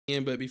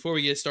But before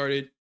we get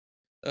started,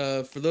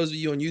 for those of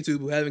you on YouTube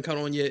who haven't caught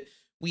on yet,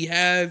 we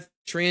have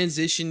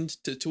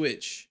transitioned to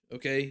Twitch.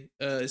 Okay,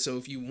 so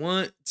if you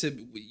want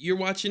to, you're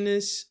watching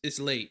this, it's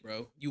late,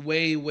 bro. You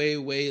way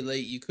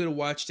late. You could have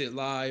watched it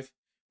live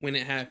when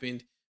it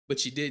happened,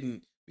 but you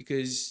didn't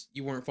because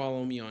you weren't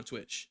following me on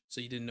Twitch,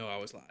 so you didn't know I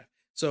was live.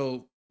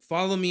 So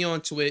follow me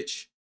on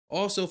Twitch.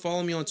 Also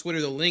follow me on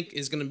Twitter. The link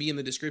is going to be in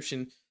the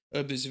description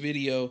of this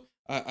video.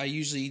 I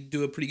usually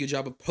do a pretty good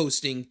job of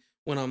posting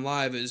when I'm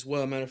live as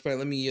well. Matter of fact,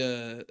 let me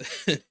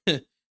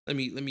let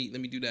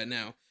me do that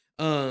now.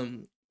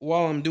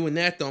 While I'm doing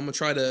that though, I'm gonna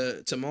try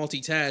to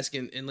multitask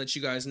and let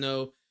you guys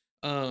know.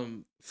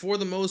 For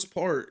the most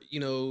part, you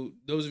know,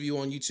 those of you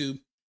on YouTube,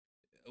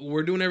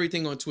 we're doing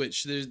everything on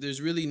Twitch. There's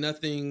really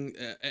nothing.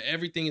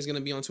 Everything is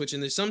gonna be on Twitch,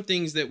 and there's some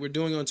things that we're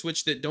doing on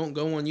Twitch that don't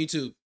go on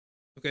YouTube.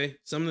 Okay,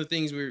 some of the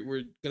things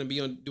we're gonna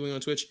be doing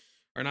on Twitch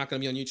are not gonna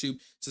be on YouTube.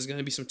 So there's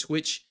gonna be some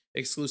Twitch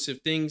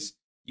exclusive things.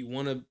 You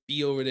want to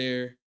be over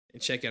there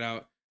and check it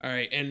out. All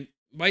right, and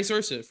vice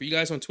versa for you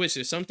guys on Twitch.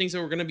 There's some things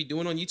that we're gonna be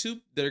doing on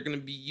YouTube that are gonna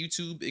be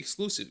YouTube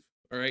exclusive.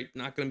 All right,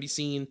 not gonna be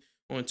seen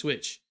on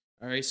Twitch.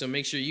 All right, so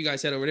make sure you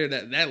guys head over there.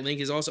 That link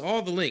is also all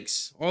of the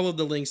links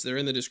that are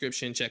in the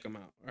description. Check them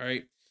out. All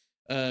right.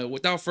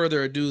 Without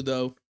further ado,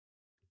 though,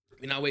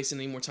 we're not wasting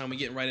any more time. We're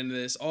getting right into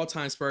this.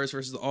 All-time Spurs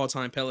versus the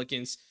all-time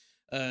Pelicans.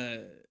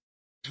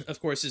 Of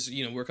course, this,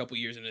 you know, we're a couple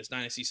years in this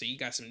dynasty, so you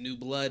got some new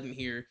blood in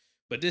here.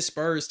 But this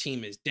Spurs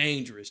team is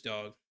dangerous,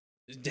 dog.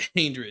 It's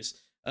dangerous.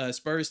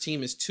 Spurs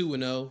team is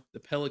 2-0. The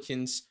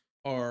Pelicans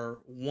are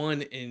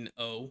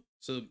 1-0.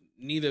 So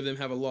neither of them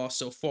have a loss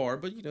so far.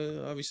 But, you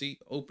know, obviously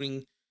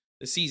opening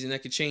the season,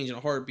 that could change in a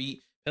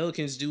heartbeat.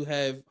 Pelicans do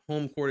have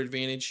home court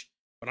advantage.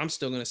 But I'm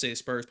still going to say the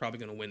Spurs probably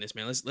going to win this,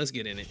 man. Let's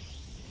get in it.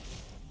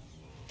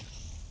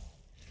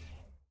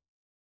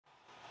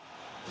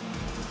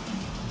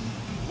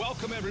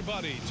 Welcome,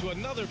 everybody, to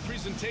another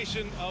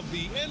presentation of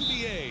the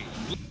NBA.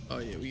 Oh,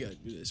 yeah, we got to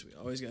do this. We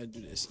always got to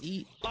do this.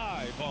 Eat.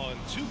 Live on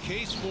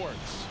 2K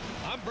Sports.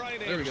 I'm Brian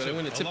There we go. They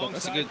win the tip-off.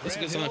 That's a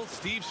good sign.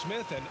 Steve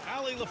Smith and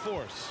Ali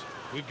LaForce.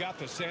 We've got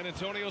the San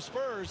Antonio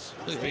Spurs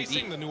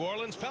facing the New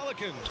Orleans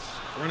Pelicans.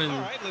 All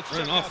right, let's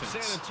check out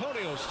San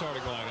Antonio's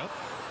starting lineup.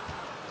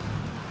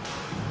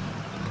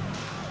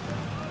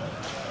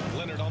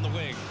 Leonard on the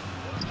wing.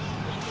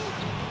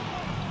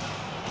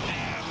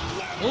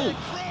 And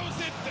throws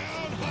it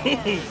down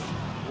hard.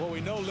 Well,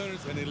 we know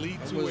Leonard's an elite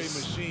two-way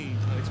machine,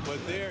 but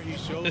there he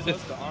shows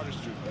us the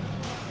artistry.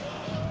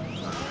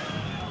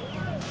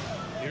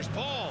 Here's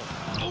Paul.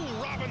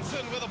 Oh,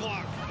 Robinson with a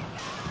block.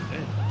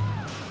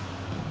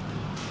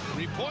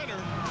 Three-pointer.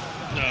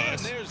 And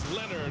there's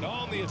Leonard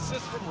on the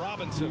assist from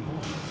Robinson.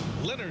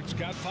 Leonard's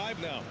got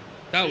 5 now.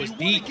 That was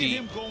deep. Get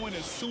him going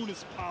as soon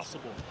as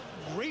possible.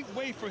 Great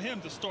way for him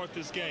to start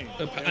this game.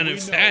 An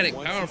emphatic,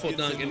 powerful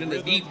dunk, and then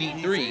the deep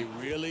three.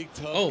 Really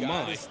tough oh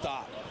my!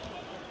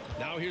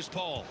 Now here's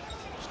Paul,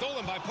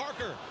 stolen by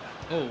Parker.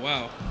 Oh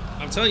wow!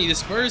 I'm telling you, the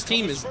Spurs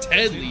team is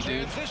deadly,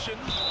 dude.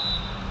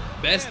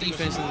 Best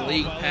defense in the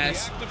league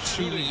past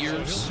 2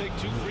 years. He'll take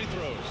 2 free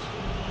throws.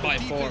 By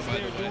far, by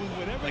the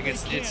way. Like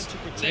it's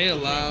they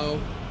allow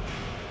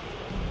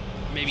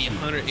maybe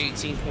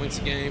 118 points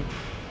a game.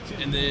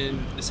 And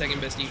then the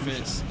second best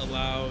defense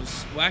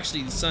allows, well,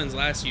 actually the Suns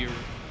last year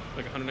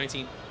like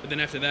 119, but then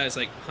after that it's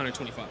like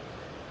 125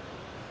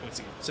 points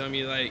a game. So I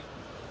mean, like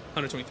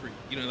 123.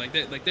 You know, like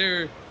that, like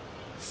they're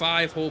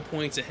 5 whole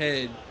points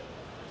ahead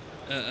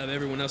of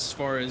everyone else as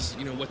far as,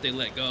 you know, what they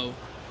let go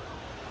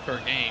per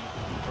game.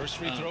 First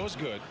free throw is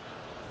good,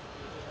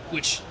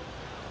 which,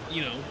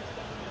 you know,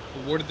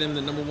 awarded them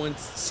the #1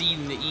 seed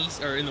in the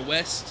East or in the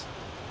West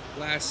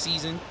last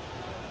season.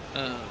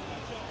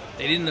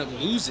 They ended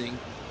up losing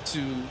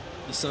to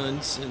the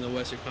Suns in the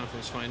Western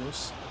Conference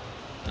Finals.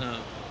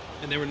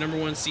 And they were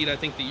 #1 seed, I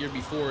think, the year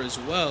before as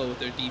well with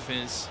their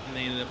defense, and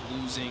they ended up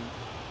losing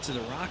to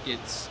the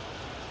Rockets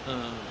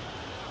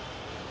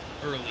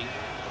early.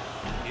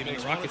 And the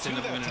Rockets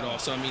ended up winning it all.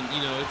 So, I mean,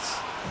 you know, it's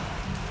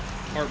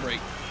heartbreak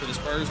for the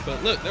Spurs.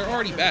 But look, they're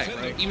already back,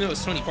 right? Even though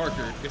it's Tony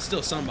Parker, it's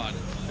still somebody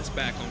that's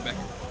back on back.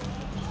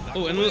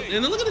 Oh, and look at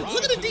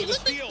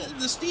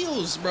the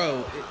steals,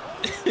 bro.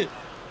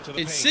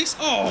 It's 6.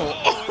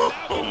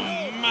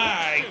 Oh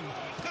my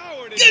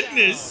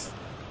goodness!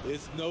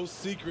 It's no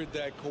secret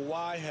that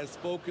Kawhi has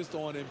focused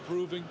on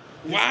improving.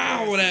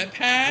 Wow, that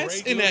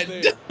pass and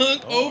that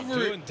dunk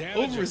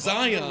over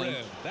Zion.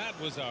 That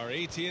was our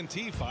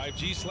AT&T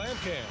 5G slam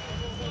cam.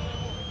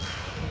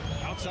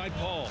 Outside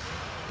Paul.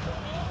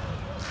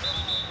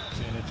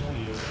 San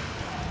Antonio.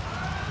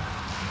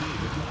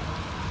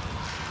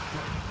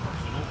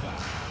 Personal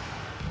foul.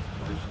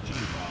 First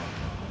team foul.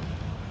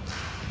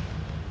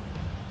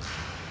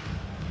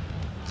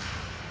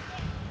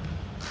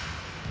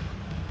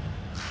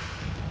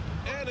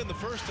 And in the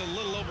first, a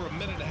little over a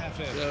minute and a half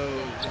in. So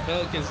the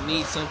Pelicans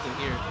need something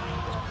here.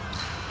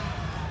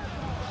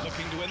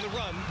 Looking to end the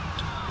run.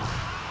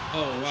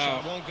 Oh,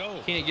 wow. Won't go.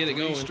 Can't get it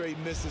going. 3 straight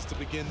misses to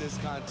begin this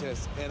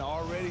contest and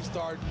already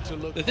starting to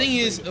look The thing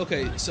is,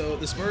 okay, so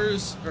the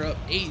Spurs are up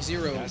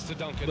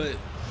 8-0, but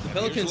the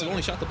Pelicans have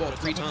only shot the ball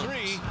 3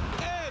 times.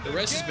 The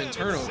rest has been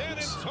turnovers. San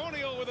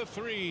Antonio with a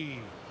 3.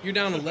 You're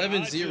down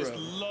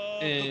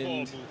 11-0,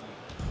 and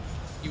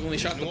you only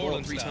shot the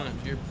ball 3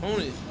 times. Your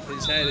opponent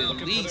has had at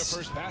least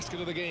first basket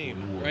of the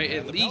game. Right,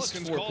 at least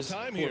 4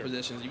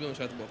 possessions. You've only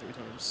shot the ball 3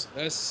 times.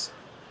 That's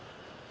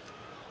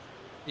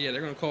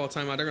they're gonna call a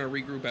timeout. They're gonna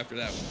regroup after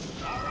that one.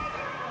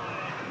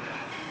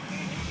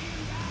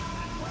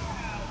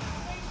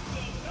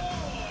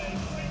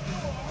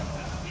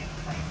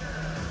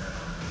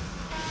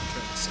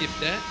 Try to skip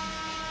that.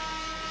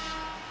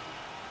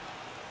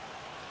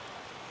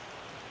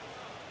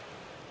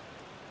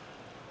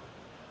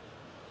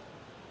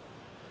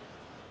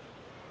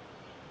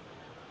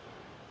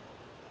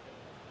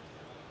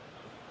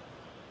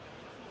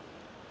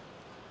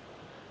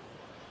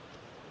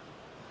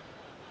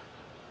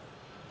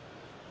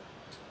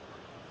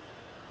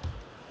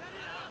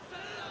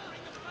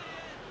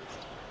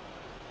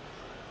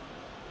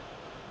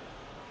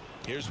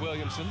 Here's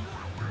Williamson.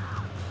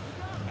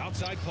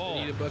 Outside Paul.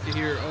 Need a bucket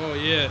here. Oh,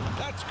 yeah.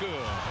 That's good.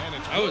 And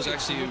that was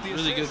actually a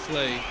really good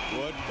play.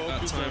 What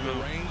focus on the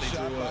range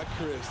shot by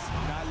Chris.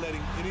 Not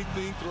letting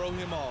anything throw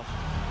him off.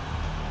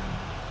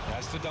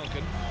 Pass to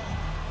Duncan.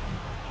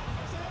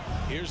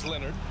 Here's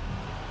Leonard.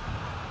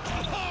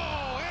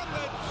 Oh, and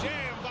the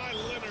jam by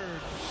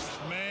Leonard.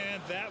 Man,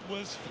 that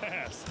was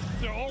fast.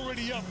 They're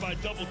already up by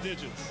double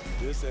digits.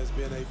 This has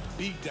been a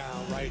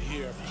beatdown right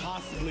here.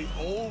 Possibly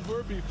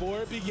over before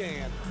it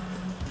began.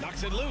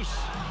 Knocks it loose.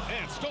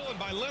 And stolen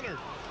by Leonard.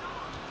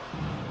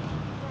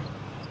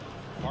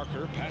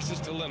 Parker passes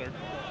to Leonard.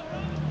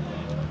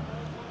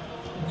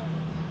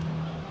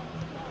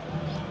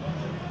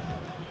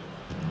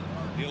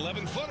 The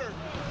 11-footer.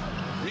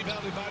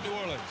 Rebounded by New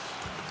Orleans.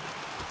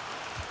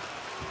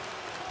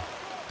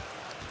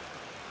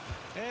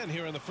 And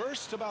here in the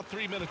first, about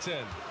 3 minutes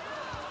in.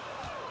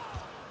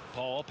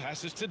 Paul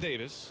passes to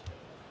Davis.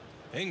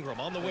 Ingram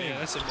on the wing. Yeah,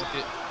 that's a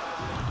bucket.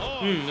 Oh,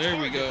 there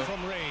we go.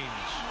 From range.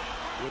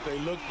 If they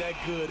look that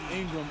good,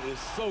 Ingram is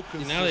so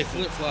consistent. Now they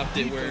flip-flopped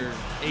it where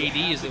AD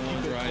is the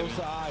one driving. Close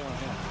eye on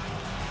him.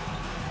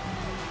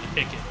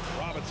 Pick it.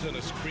 Robinson,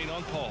 a screen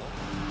on Paul.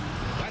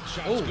 That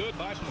shot's good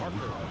by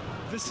Parker.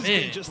 This has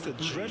been just a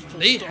dreadful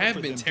They start have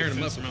for been them tearing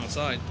them up from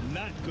outside.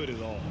 Not good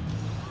at all.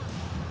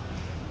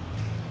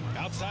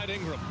 Outside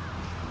Ingram.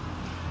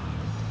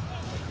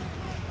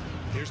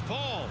 Here's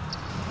Paul.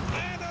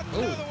 And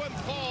another one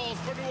falls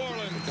for New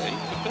Orleans. Okay,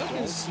 the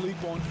Pelicans.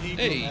 Sleep on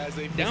Ingram as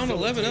a down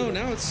 11-0.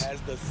 Now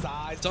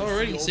it's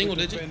already single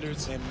digit.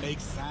 And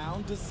make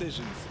sound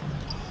decisions.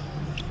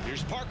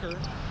 Here's Parker.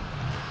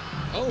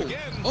 Oh,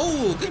 again,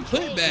 good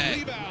putback.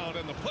 Rebound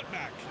and the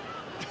putback.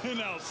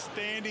 An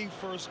outstanding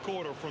first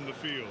quarter from the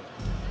field.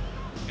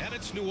 And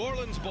it's New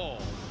Orleans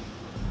ball.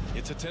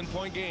 It's a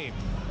 10-point game.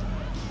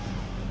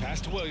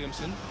 Pass to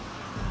Williamson.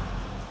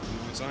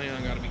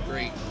 Zion got to be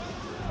great.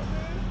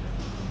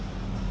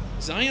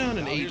 Zion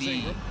and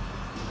AD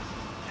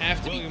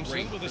have to be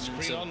great with a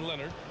screen on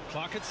Leonard.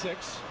 Clock at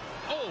 6.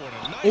 Oh, and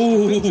a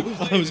nice defensive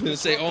play. I was going to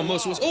say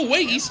almost was. Oh,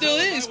 wait, he still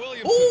is.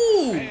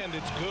 Ooh. And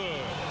it's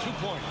good. 2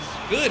 points.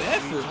 Good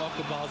effort. We talk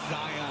about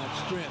Zion's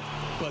strength,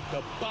 but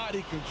the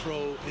body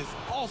control is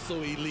also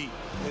elite,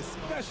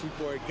 especially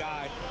for a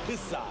guy his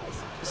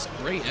size. It's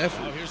great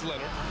effort. Now here's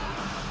Leonard.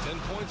 10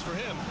 points for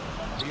him.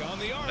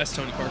 Beyond the arc. That's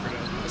Tony Parker,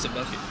 though. That's a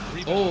bucket.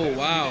 Oh,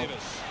 wow.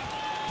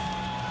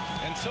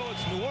 And so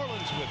it's New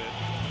Orleans with it.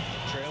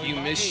 A few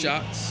missed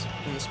shots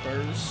from the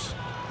Spurs.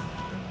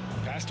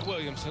 Pass to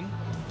Williamson.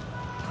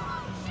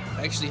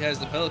 Actually has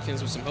the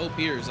Pelicans with some hope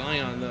here.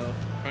 Zion, though,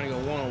 trying to go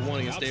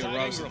one-on-one against David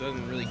Robinson.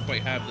 Doesn't really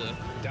quite have the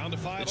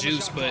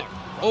juice, but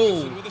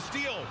look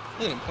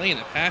at him playing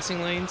the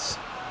passing lanes.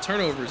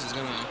 Turnovers is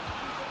going to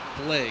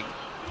plague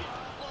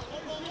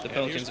the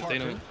Pelicans if they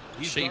don't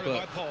shape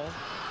up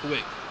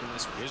quick in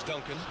this one. Here's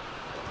Duncan.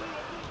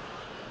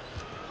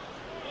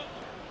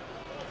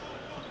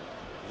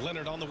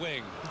 Leonard on the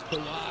wing.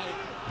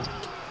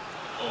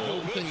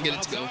 Oh, couldn't get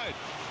it to go.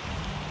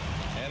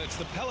 And it's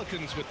the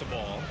Pelicans with the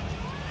ball.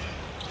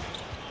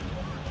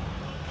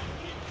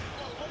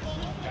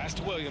 Pass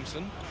to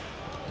Williamson.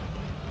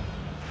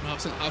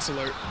 House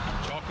alert.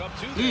 Chalk up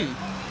to them.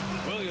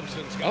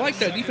 Williamson's got I like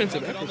that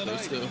defensive effort though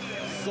still.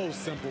 So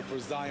simple for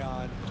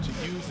Zion to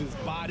use his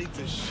body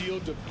to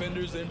shield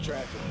defenders in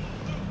traffic.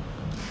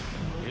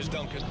 Here's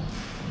Duncan.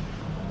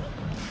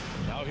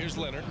 Now here's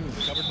Leonard,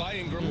 covered by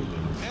Ingram,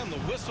 and the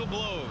whistle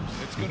blows.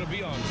 It's going to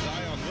be on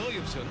Zion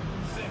Williamson.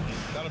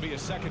 That'll be a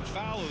second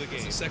foul of the game.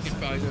 It's a second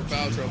foul. He's in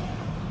foul trouble.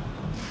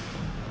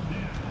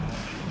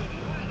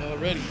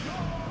 Already.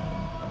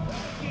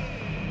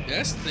 Yeah,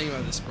 that's the thing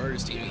about the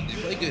Spurs team. They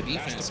play good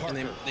defense,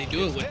 and they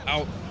do it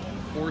without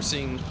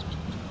forcing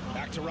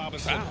back to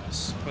Robinson.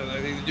 Fouls. But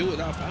they do it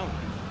without fouling.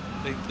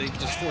 They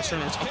just force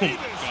turnovers. Oh, my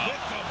God.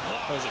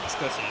 That was a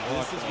disgusting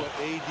block. This is what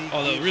AD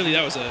Although really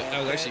that was at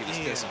actually a that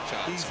disgusting end.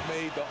 shot. He's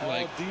made the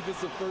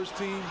all-defensive first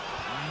team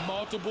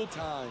multiple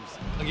times.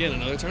 Again,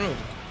 another turnover.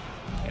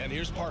 And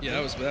here's Parker. Yeah,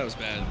 that was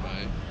bad by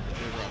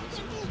Dave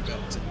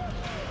Robinson.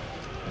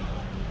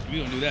 If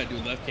you don't do that, do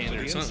a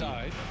left-handed or something.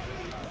 Inside.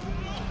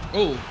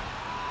 Oh,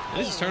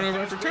 this is turnover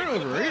after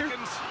turnover right here.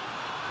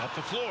 Up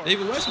the floor.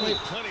 David West might.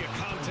 Plenty of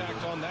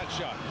contact on that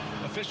shot.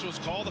 Officials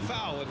call the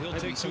foul, and he'll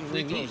Might be take two something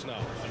free they throws now.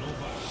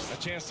 A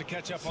chance to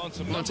catch up on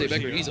some Monte numbers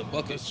Becker, here. he's a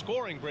bucket. The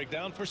scoring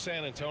breakdown for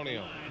San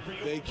Antonio.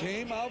 They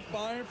came out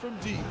firing from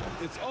deep.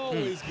 It's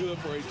always good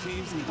for a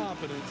team's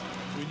confidence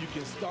when you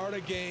can start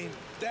a game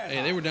that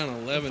Hey, they were down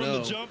From the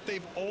 11-0. jump,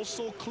 they've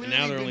also clearly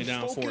now they're been only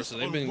down 4, focused so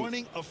they've on been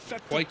running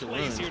effective quite the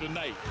plays run. here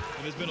tonight.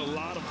 And there's been a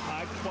lot of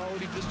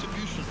high-quality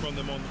distribution from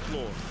them on the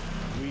floor.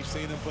 We've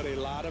seen them put a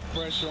lot of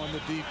pressure on the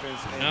defense.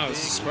 And Now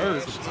it's the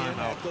Spurs with the in timeout.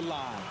 at the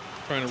line.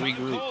 Trying to Time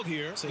regroup. called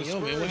here. So, The yo,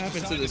 man, what Spurs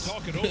happened to decide this?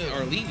 talk it over.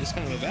 Our lead just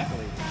kind of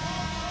evaporated.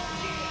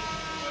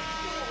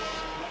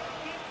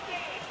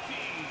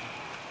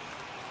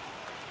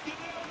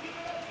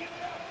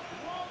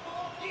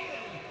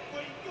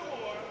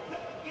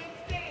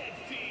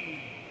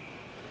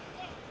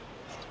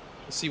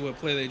 Let's see what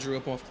play they drew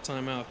up off the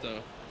timeout,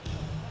 though.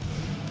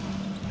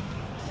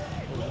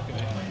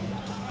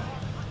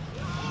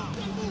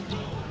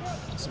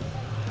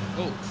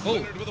 Oh, okay. Oh.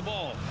 Leonard with the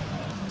ball.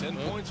 10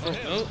 points for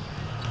him.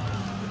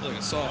 Like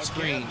a soft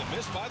screen. Again, the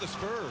miss by the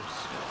Spurs.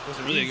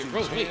 Wasn't really a good.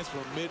 Oh, wait. Chance for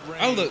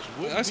mid-range.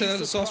 I said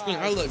that's a soft screen.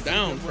 I looked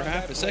down for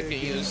half a second,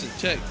 just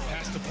to check.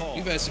 Pass to Paul.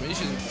 You've had some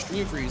issues with your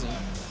stream freezing.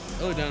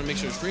 I looked down to make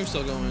sure the stream's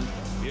still going.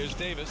 Here's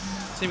Davis.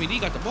 Timmy D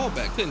got the ball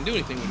back. Couldn't do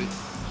anything with it.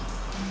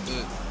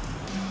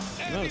 But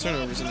the amount of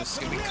turnovers in this is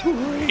going to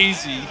be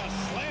crazy.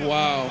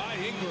 Wow.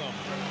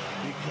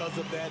 Because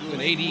of that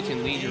When AD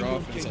can lead your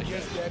offense like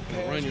that,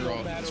 can run your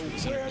offense from the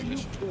center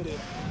position.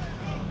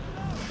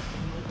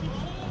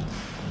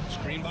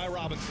 Screen by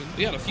Robinson.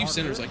 We got a few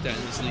centers like that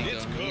in this league,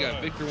 It's though. I mean, you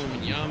got good. Victor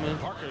Wembanyama.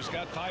 Parker's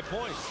got 5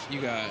 points.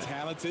 You got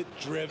Talented,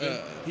 driven.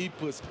 He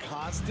puts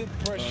constant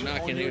pressure now I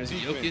on can't your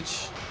think of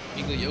defense.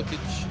 Jokic, Nikola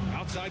Jokic.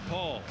 Outside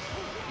Paul.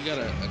 You got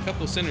a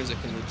couple centers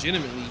that can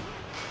legitimately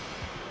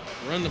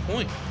run the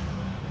point.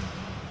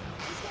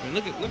 I mean,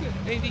 look at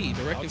AD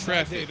directing Outside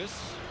traffic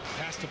Davis.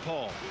 Pass to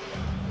Paul.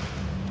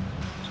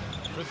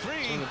 For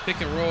three. on the pick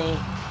and roll.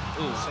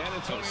 Ooh, San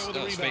Antonio with a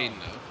that was rebound. fading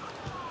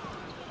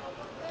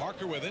though.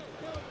 Parker with it.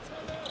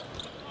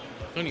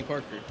 Tony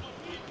Parker,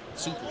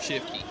 super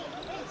shifty.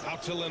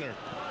 Out to Leonard.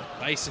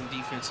 Dyson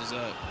defense is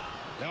up.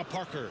 Now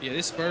Parker. Yeah,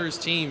 this Spurs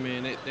team,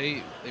 man,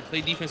 they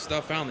play defense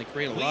without fouling. They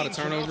create a lot of Leans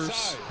from turnovers.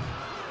 outside.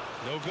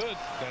 No good.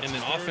 That's And then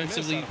his third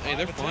offensively, miss out of hey,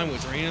 they're 5 fine with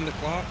attempts. draining the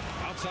clock,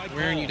 Outside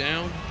wearing Paul. you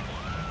down,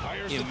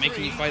 Fires you know, the making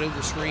three. you fight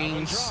over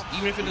screens, drops.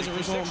 even if it doesn't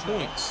result in 3-6 now.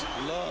 points.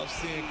 Love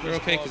seeing They're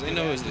okay because they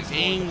know as the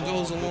game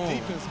goes The along,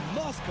 defense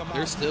must come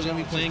they're out still going to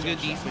be and playing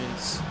challenge good his jump shot.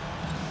 defense.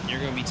 You're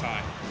going to be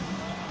tied.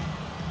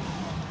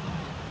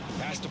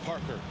 Pass to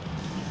Parker.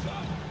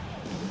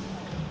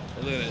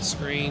 Look at that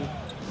screen.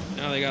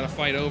 Now they got to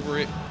fight over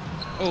it.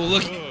 Oh,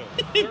 look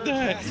Good. at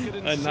that. Basket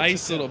in A 6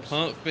 nice little attempts.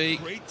 pump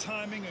fake. Great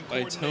timing and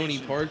By Tony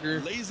coordination. Parker.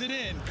 Lays it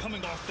in,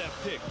 coming off that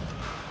pick.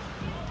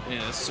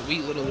 Yeah, a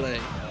sweet little lay.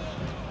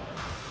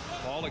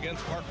 Ball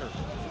against Parker.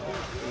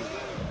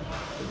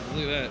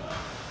 Look at that.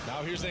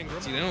 Now here's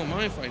Ingram. See, they don't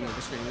mind fighting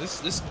over screen.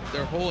 This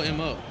their whole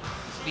MO.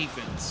 It's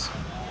defense.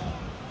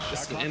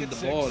 This is the clock end of at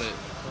the ball 6. that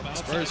From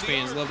outside Spurs the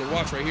fans arc. love to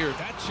watch right here.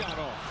 That shot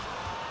off.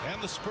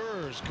 And the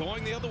Spurs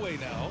going the other way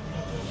now.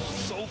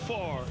 So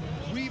far,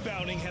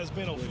 rebounding has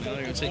been a Now they're focal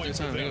going to take their point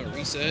for time. They're them. going to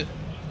reset.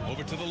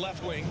 Over to the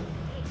left wing.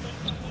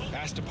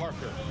 Pass to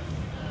Parker.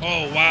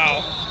 Oh, wow.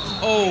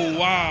 Oh,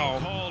 wow.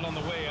 Called on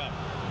the way up.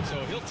 So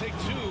he'll take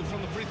 2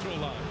 from the free throw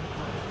line.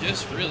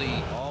 Just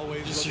really,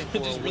 Always Just- looking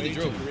for just a really way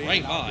drove to create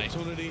right an by.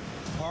 opportunity.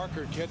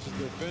 Parker catches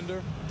the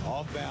defender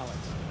off balance.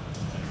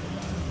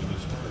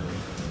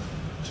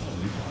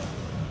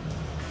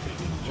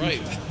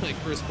 right, like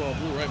Chris Paul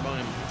blew right by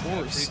him. Of Free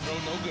course, throw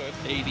no good.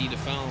 AD to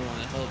foul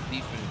line to help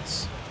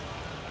defense.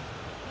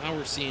 Now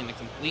we're seeing a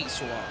complete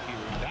swap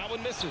here. That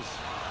one misses.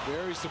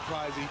 Very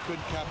surprised he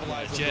couldn't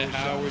capitalize on Jet those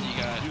Howard, shots.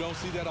 you got don't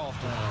see that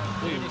often.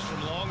 Davis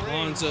from long range.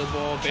 Lonzo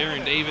Ball,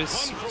 Baron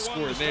Davis 1 for 1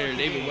 scored to there. start the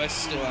David game. West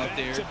still out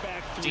there.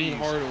 Back-to-back Dean threes,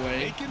 Hardaway,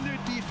 making their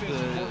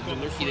defense work the on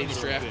the rookie they just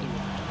perimeter a drafted.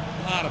 bit.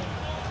 A lot of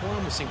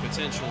promising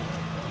potential.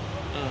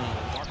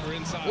 Parker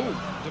inside. Ooh.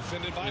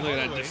 Defended by And look at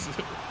Hardaway.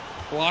 that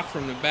block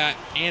from the back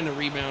and the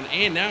rebound,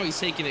 and now he's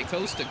taking it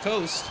coast to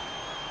coast.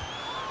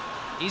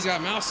 He's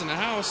got Mouse in the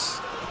house.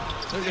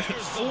 They're going to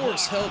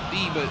force help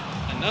B, but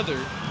another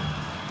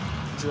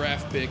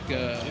draft pick,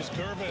 He's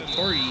curving.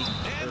 Purdy,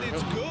 And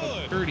it's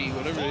good. Purdy,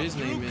 whatever his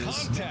Fought name through is.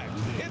 Contact.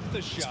 Hit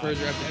the shot. Spurs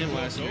drafted him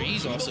last year. Goes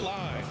He's to the also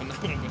line.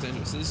 phenomenal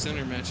potential. So this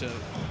center matchup,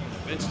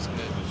 bench is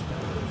good.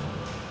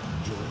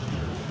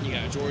 You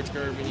got George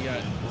Gervin, you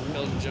got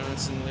Elton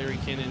Johnson, Larry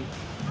Kennan.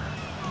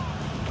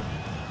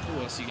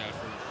 Who else you got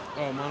for?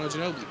 Oh, Mono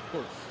Ginobili, of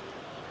course.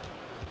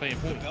 Playing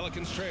The point.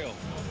 Pelicans trail.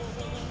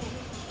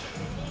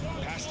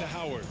 Pass to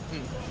Howard.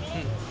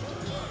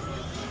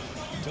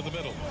 To the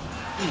middle.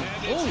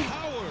 And it's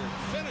Howard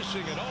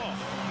finishing it off.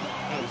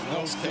 There's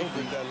no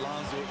secret that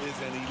Lonzo is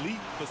an elite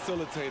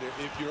facilitator.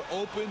 If you're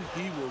open,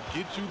 he will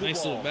get you the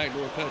nice ball. little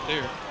backdoor cut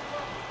there.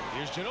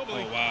 Here's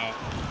Ginobili. Oh, wow.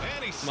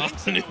 And he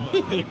sinks that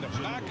one, hitting the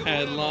back of the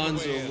Had rim on the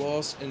Lonzo way in.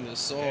 lost in the And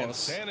sauce.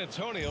 San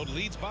Antonio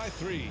leads by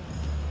 3.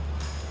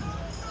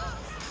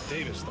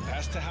 Davis, the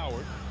pass to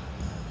Howard.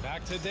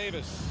 Back to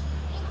Davis.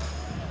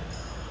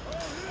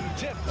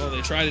 Tip. Oh,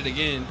 they tried it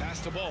again. Pass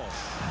the ball.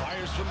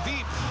 Fires from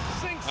deep.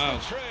 Sinks Wow.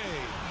 the tray.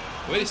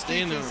 Way to stay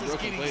in there on a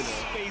broken play,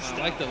 though. I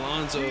like that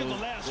Lonzo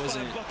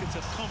wasn't in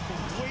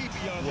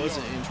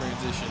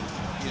transition.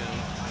 You know,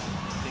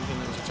 thinking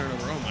there was a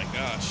turnover. Oh my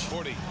gosh.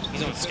 40.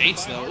 He's on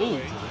skates though. Ooh,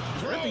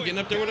 Griffin getting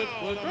up there with a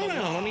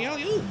throwdown on the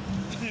alley-oop.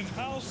 And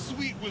how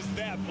sweet was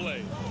that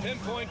play?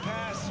 Pinpoint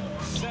pass.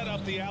 Set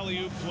up the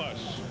alley-oop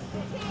flush.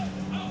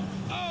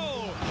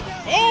 Oh!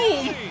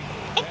 Oh!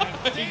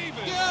 And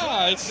Davis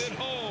Gosh. sends it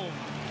home.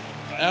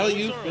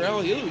 Alley-oop for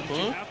alley-oop, You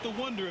huh? have to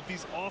wonder if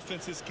these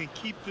offenses can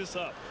keep this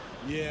up.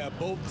 Yeah,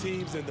 both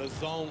teams in the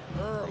zone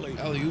early.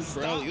 Alley-oop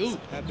for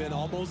alley-oop. Have been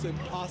almost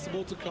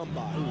impossible to come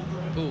by.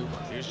 Ooh.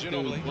 Here's Dude,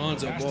 Ginobili.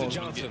 Lonzo Pass to Ball's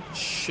been Johnson. getting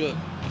shook.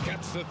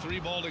 Gets the 3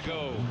 ball to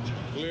go.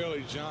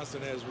 Clearly,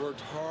 Johnson has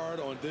worked hard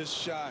on this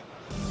shot.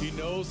 He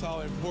knows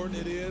how important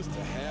it is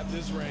to have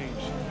this range.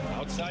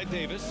 Outside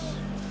Davis.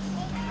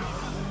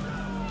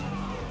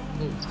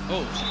 Oh,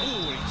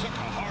 Ooh, he took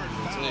a hard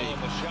foul on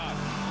the shot.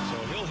 So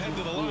he'll head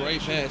to the line. right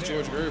to past shoot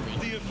George there. Gervin.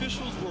 The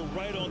officials were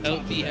right on top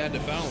LP of had that.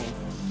 to foul him.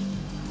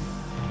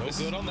 No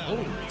good on that Oh,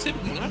 one.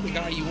 typically not the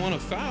guy you want to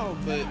foul,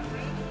 but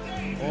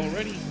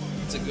already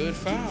it's a good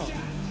foul.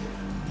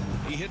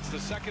 He hits the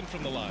second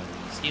from the line.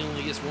 He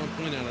only gets 1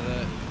 point out of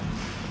that.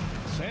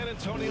 San It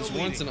Antonio was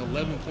once an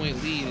leading.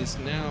 11-point lead. It's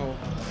now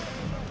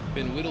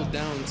been whittled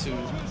down to 2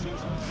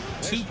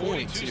 There's 42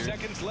 points here.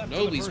 seconds left in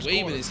the Nobody's first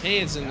waving quarter. his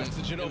hands in Pass to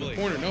the Ginobili.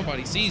 corner.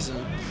 Nobody sees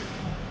him.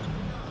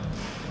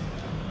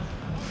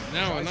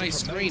 Now a Tries it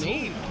nice from screen.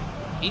 19.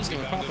 Oh, he's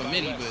going to pop a Rebounded by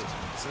mini, West.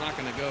 but it's not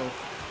going to go.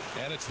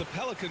 And it's the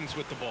Pelicans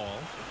with the ball.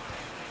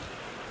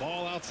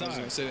 Ball outside.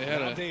 gonna say they had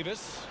Now a-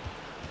 Davis.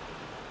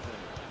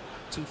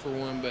 2 for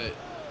 1, but they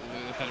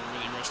had to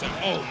really rush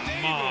that. Oh,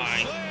 Davis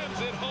my. slams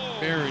it home.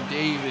 Baron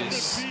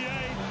Davis PA,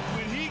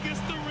 when he gets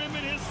the rim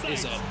in his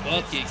sights, is a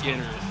bucket it's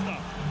getter. tough to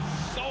stop.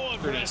 So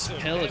for this aggressive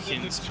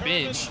Pelicans and a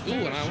bench.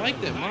 determined Ooh, and I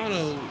like that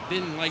Mono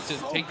didn't like to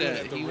So take good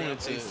that. at the He rim.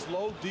 wanted A to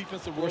slow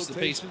defensive force the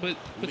pace, rotation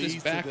put this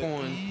leads to back the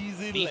on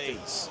easy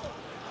defense.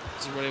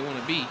 This is where they want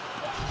to be. And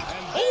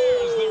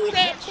Oh, there's the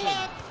that rejection.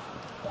 block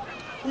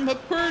from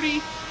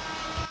McPurdy.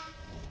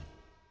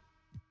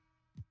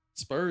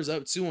 Spurs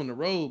up 2 on the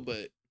road,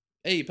 but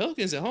hey,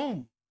 Pelicans at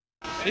home.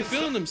 They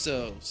feeling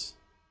themselves.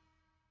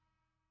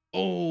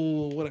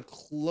 Oh, what a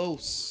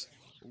close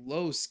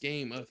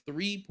game. A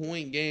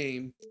 3-point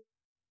game.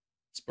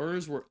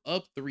 Spurs were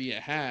up 3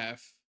 at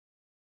half.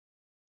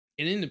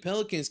 And then the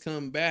Pelicans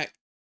come back.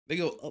 They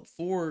go up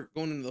 4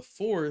 going into the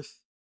 4th,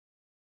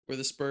 where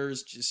the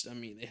Spurs just, I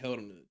mean, they held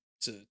them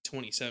to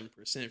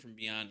 27% from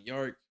beyond the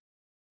arc.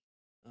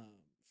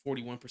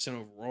 41%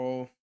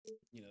 overall.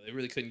 You know, they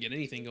really couldn't get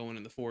anything going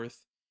in the 4th.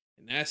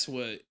 And that's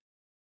what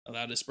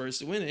allowed the Spurs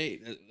to win.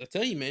 Hey, I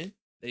tell you, man,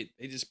 they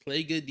just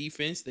play good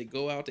defense. They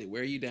go out, they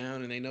wear you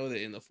down, and they know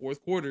that in the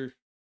 4th quarter,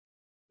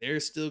 they're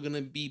still going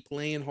to be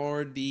playing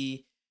hard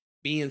D,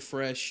 being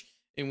fresh.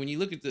 And when you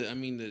look at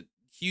the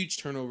huge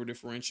turnover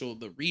differential,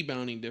 the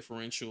rebounding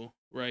differential,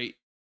 right?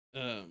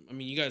 I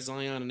mean, you got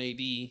Zion and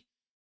AD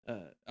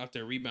out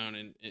there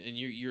rebounding, and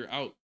you're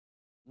out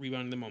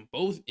rebounding them on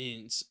both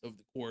ends of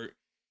the court.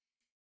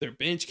 Their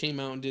bench came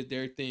out and did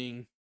their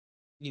thing.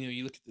 You know,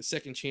 you look at the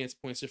second chance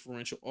points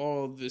differential,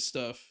 all this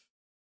stuff.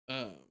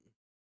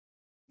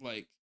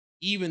 Like,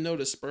 even though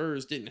the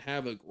Spurs didn't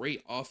have a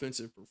great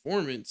offensive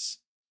performance,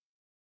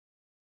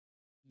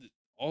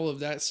 all of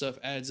that stuff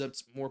adds up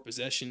to more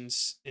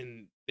possessions,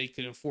 and they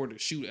could afford to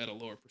shoot at a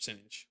lower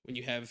percentage when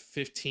you have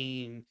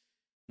 15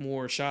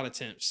 more shot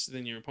attempts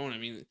than your opponent. I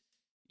mean,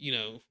 you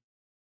know,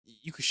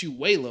 you could shoot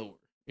way lower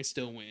and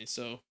still win.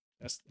 So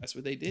that's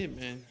what they did,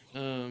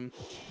 man.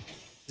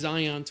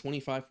 Zion,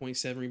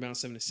 25.7 rebounds,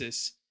 7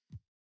 assists.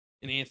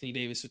 And Anthony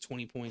Davis with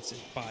 20 points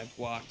and 5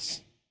 blocks.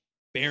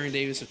 Baron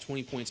Davis with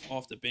 20 points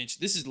off the bench.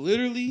 This is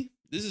literally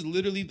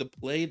the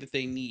play that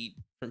they need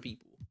from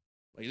people.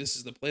 Like, this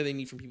is the play they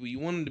need from people. You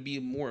want them to be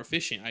more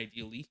efficient,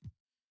 ideally.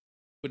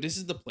 But this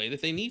is the play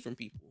that they need from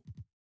people.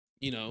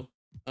 You know?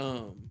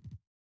 And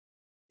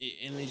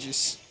they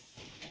just,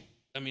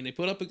 I mean, they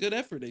put up a good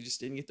effort. They just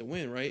didn't get the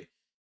win, right?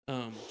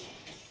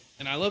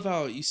 And I love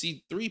how you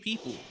see 3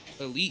 people,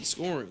 elite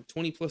scoring,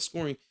 20-plus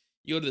scoring.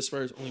 You go to the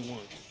Spurs, only 1.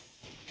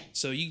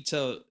 So you can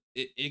tell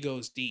it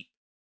goes deep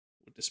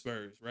with the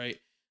Spurs, right?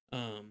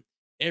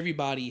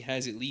 Everybody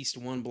has at least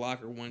 1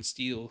 block or 1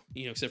 steal,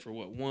 you know, except for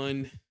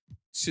 1,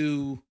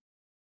 2,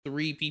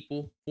 3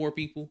 people, 4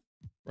 people,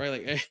 right?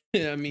 Like,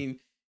 I mean,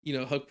 you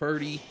know, Huck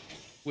Purdy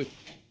with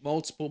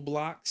multiple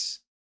blocks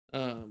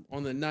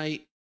on the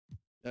night.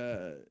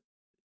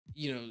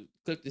 You know,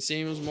 Clifton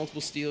Samuels,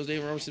 multiple steals.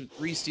 David Robinson,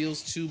 3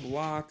 steals, 2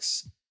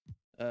 blocks.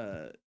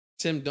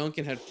 Tim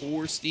Duncan had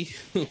 4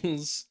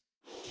 steals.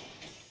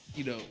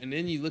 And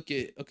then you look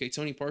at,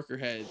 Tony Parker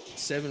had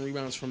 7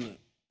 rebounds from the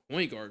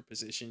point guard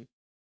position,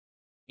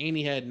 and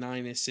he had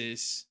 9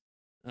 assists,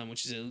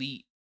 which is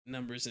elite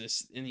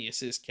numbers in the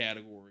assist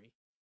category.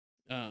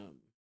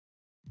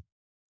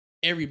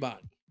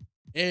 Everybody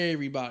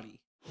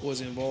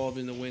was involved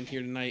in the win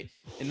here tonight,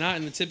 and not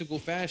in the typical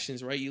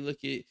fashions, right? You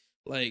look at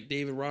like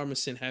David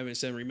Robinson having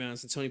 7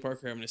 rebounds and Tony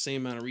Parker having the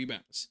same amount of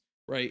rebounds,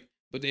 right?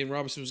 But David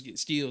Robinson was getting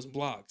steals and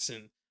blocks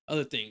and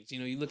other things.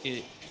 You look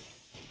at,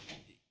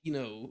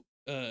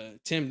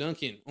 Tim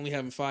Duncan only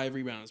having 5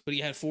 rebounds, but he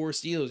had 4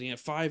 steals and he had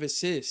 5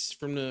 assists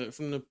from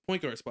the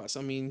point guard spots.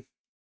 I mean,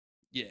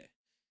 yeah,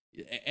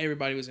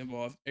 everybody was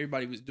involved.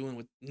 Everybody was doing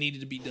what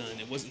needed to be done.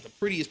 It wasn't the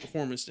prettiest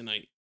performance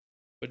tonight,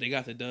 but they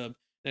got the dub.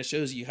 That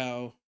shows you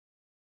how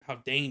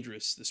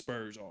dangerous the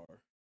Spurs are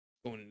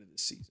going into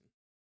this season.